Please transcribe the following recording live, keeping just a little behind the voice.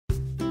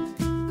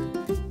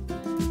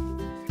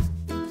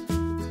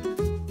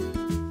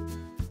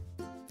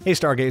Hey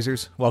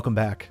stargazers, welcome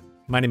back.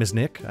 My name is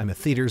Nick, I'm a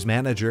theaters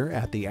manager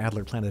at the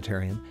Adler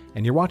Planetarium,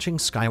 and you're watching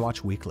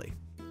Skywatch Weekly.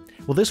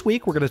 Well, this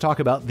week we're going to talk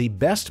about the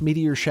best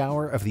meteor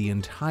shower of the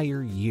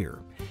entire year.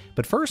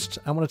 But first,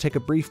 I want to take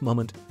a brief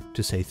moment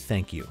to say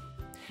thank you.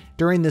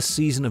 During this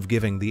season of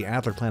giving, the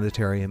Adler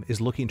Planetarium is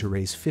looking to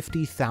raise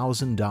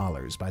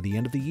 $50,000 by the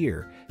end of the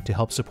year to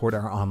help support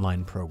our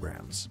online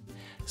programs.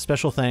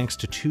 Special thanks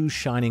to two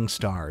shining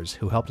stars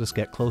who helped us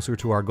get closer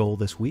to our goal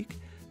this week,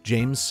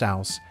 James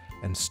Souse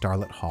and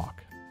Starlet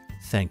Hawk.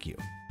 Thank you.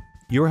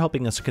 You're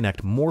helping us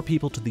connect more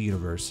people to the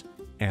universe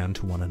and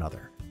to one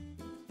another.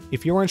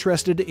 If you're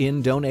interested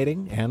in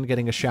donating and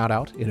getting a shout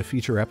out in a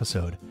future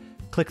episode,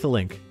 click the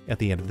link at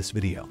the end of this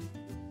video.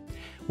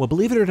 Well,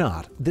 believe it or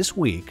not, this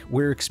week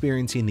we're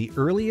experiencing the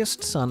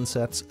earliest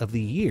sunsets of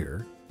the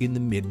year in the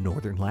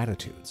mid-northern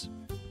latitudes.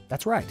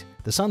 That's right,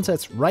 the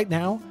sunsets right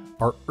now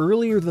are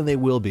earlier than they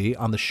will be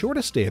on the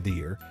shortest day of the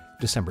year,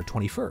 December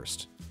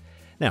 21st.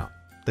 Now,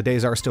 the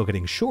days are still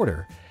getting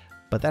shorter,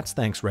 but that's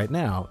thanks right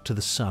now to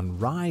the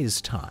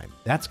sunrise time.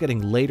 That's getting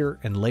later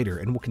and later,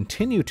 and will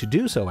continue to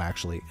do so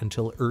actually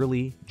until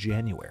early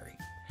January.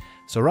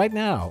 So right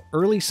now,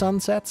 early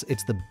sunsets,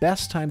 it's the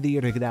best time of the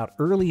year to get out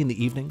early in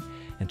the evening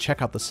and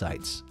check out the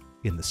sights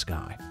in the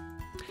sky.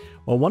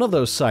 Well, one of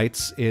those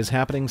sights is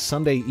happening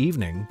Sunday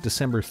evening,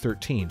 December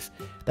 13th.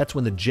 That's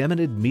when the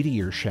Geminid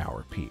Meteor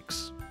shower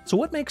peaks. So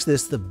what makes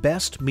this the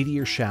best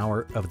meteor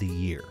shower of the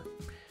year?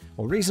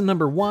 Well, reason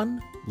number one,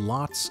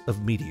 lots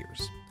of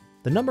meteors.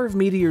 The number of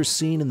meteors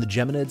seen in the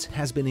Geminids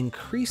has been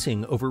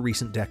increasing over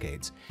recent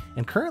decades,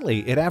 and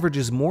currently it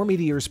averages more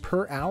meteors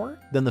per hour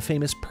than the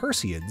famous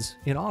Perseids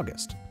in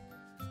August.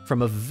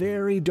 From a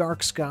very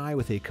dark sky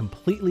with a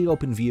completely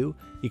open view,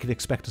 you can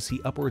expect to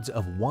see upwards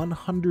of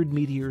 100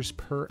 meteors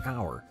per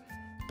hour.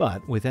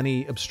 But with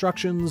any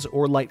obstructions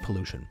or light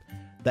pollution,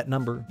 that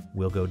number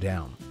will go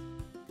down.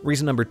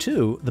 Reason number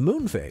two, the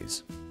moon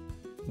phase.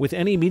 With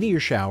any meteor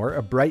shower,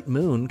 a bright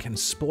moon can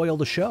spoil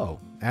the show,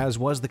 as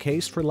was the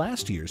case for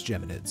last year's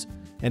Geminids,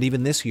 and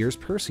even this year's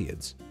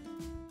Perseids.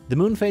 The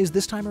moon phase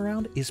this time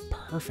around is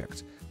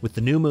perfect, with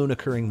the new moon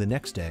occurring the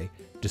next day,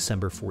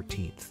 December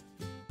 14th.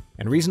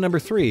 And reason number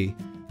three,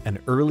 an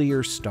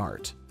earlier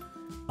start.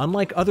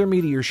 Unlike other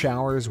meteor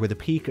showers where the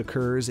peak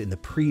occurs in the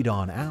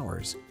pre-dawn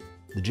hours,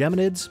 the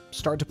Geminids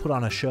start to put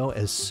on a show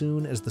as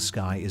soon as the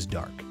sky is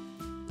dark.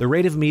 The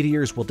rate of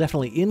meteors will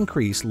definitely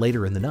increase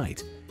later in the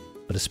night,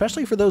 but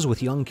especially for those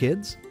with young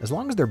kids, as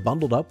long as they're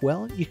bundled up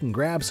well, you can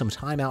grab some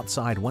time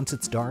outside once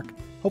it's dark,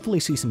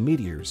 hopefully see some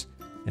meteors,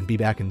 and be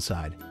back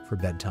inside for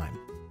bedtime.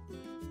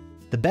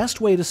 The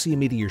best way to see a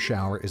meteor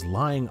shower is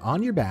lying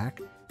on your back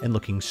and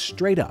looking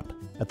straight up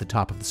at the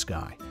top of the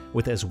sky,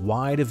 with as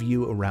wide a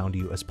view around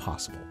you as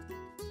possible.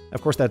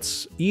 Of course,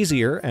 that's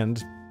easier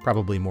and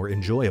probably more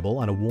enjoyable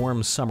on a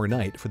warm summer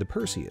night for the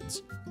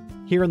Perseids.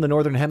 Here in the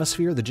Northern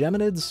Hemisphere, the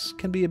Geminids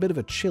can be a bit of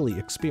a chilly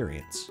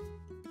experience.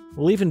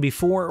 Well, even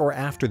before or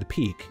after the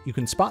peak, you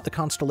can spot the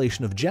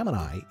constellation of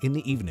Gemini in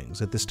the evenings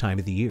at this time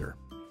of the year.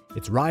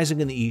 It's rising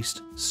in the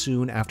east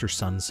soon after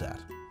sunset.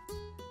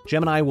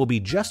 Gemini will be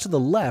just to the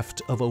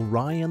left of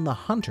Orion the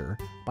Hunter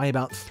by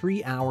about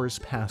 3 hours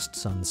past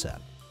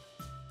sunset.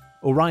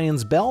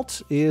 Orion's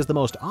belt is the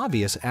most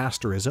obvious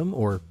asterism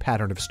or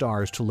pattern of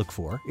stars to look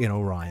for in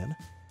Orion.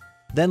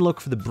 Then look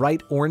for the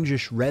bright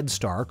orangish red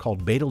star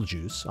called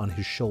Betelgeuse on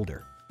his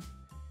shoulder.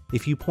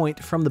 If you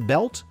point from the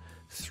belt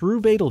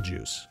through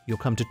Betelgeuse, you'll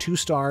come to two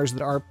stars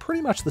that are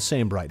pretty much the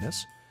same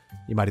brightness.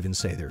 You might even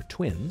say they're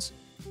twins.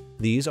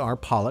 These are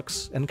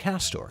Pollux and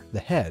Castor, the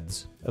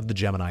heads of the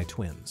Gemini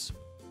twins.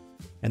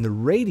 And the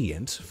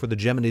radiant for the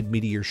Geminid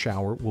meteor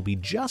shower will be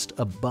just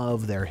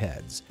above their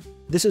heads.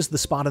 This is the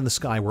spot in the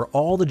sky where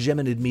all the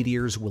Geminid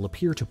meteors will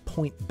appear to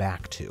point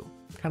back to,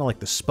 kind of like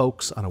the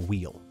spokes on a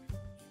wheel.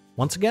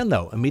 Once again,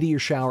 though, a meteor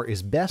shower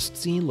is best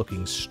seen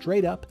looking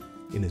straight up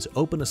in as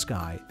open a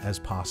sky as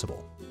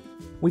possible.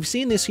 We've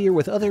seen this here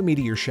with other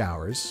meteor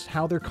showers,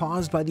 how they're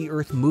caused by the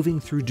Earth moving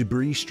through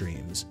debris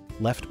streams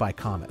left by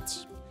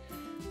comets.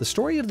 The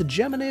story of the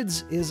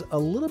Geminids is a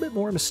little bit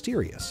more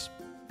mysterious.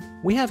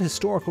 We have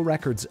historical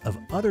records of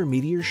other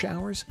meteor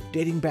showers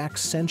dating back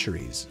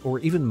centuries or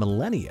even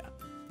millennia,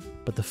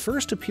 but the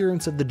first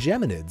appearance of the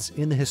Geminids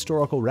in the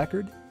historical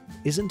record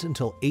isn't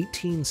until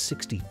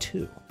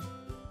 1862.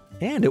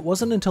 And it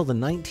wasn't until the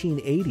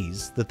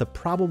 1980s that the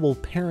probable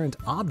parent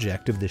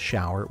object of this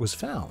shower was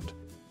found,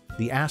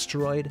 the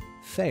asteroid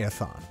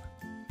Phaethon.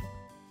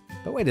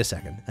 But wait a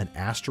second, an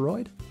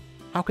asteroid?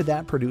 How could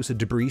that produce a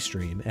debris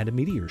stream and a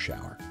meteor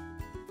shower?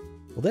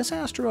 Well, this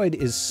asteroid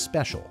is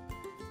special.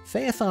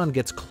 Phaethon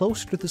gets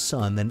closer to the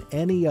Sun than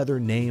any other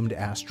named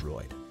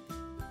asteroid.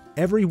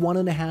 Every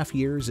 1.5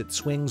 years, it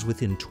swings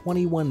within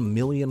 21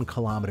 million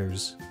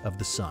kilometers of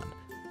the Sun.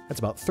 That's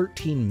about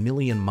 13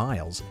 million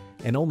miles,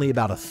 and only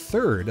about a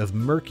third of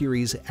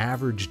Mercury's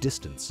average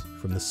distance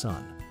from the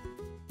Sun.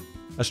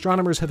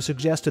 Astronomers have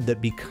suggested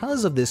that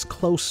because of this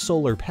close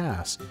solar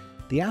pass,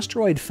 the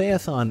asteroid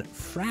Phaethon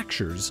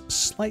fractures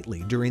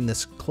slightly during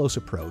this close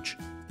approach,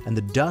 and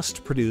the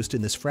dust produced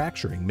in this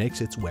fracturing makes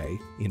its way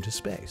into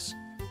space.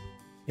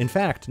 In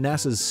fact,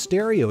 NASA's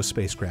STEREO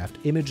spacecraft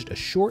imaged a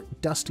short,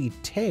 dusty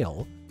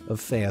tail of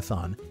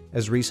Phaethon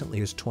as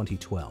recently as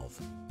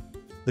 2012.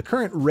 The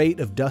current rate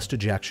of dust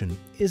ejection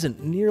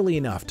isn't nearly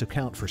enough to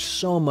account for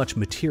so much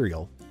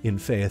material in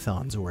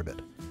Phaethon's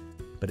orbit,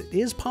 but it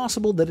is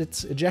possible that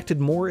it's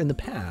ejected more in the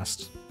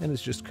past and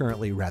is just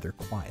currently rather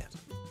quiet.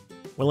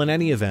 Well, in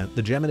any event,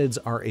 the Geminids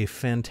are a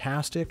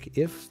fantastic,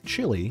 if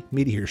chilly,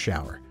 meteor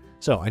shower,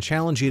 so I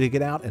challenge you to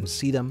get out and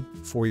see them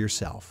for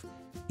yourself.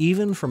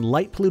 Even from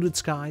light-polluted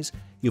skies,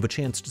 you have a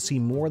chance to see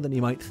more than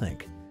you might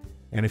think.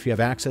 And if you have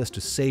access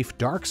to safe,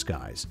 dark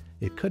skies,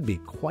 it could be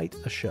quite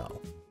a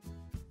show.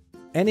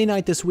 Any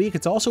night this week,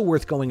 it's also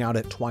worth going out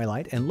at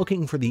twilight and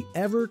looking for the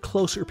ever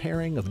closer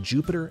pairing of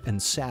Jupiter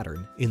and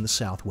Saturn in the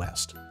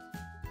southwest.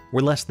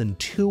 We're less than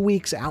 2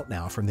 weeks out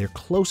now from their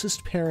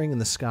closest pairing in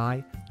the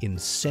sky in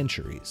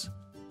centuries.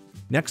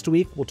 Next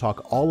week, we'll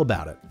talk all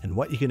about it and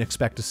what you can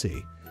expect to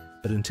see.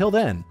 But until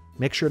then,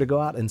 make sure to go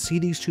out and see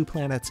these two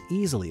planets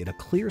easily in a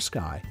clear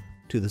sky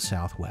to the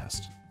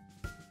southwest.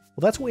 Well,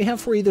 that's what we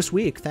have for you this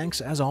week.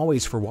 Thanks, as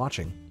always, for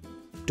watching.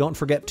 Don't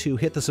forget to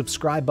hit the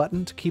subscribe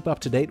button to keep up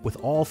to date with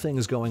all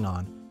things going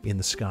on in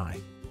the sky.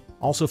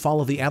 Also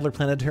follow the Adler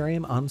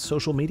Planetarium on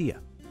social media.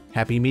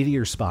 Happy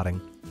meteor spotting,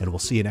 and we'll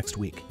see you next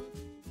week.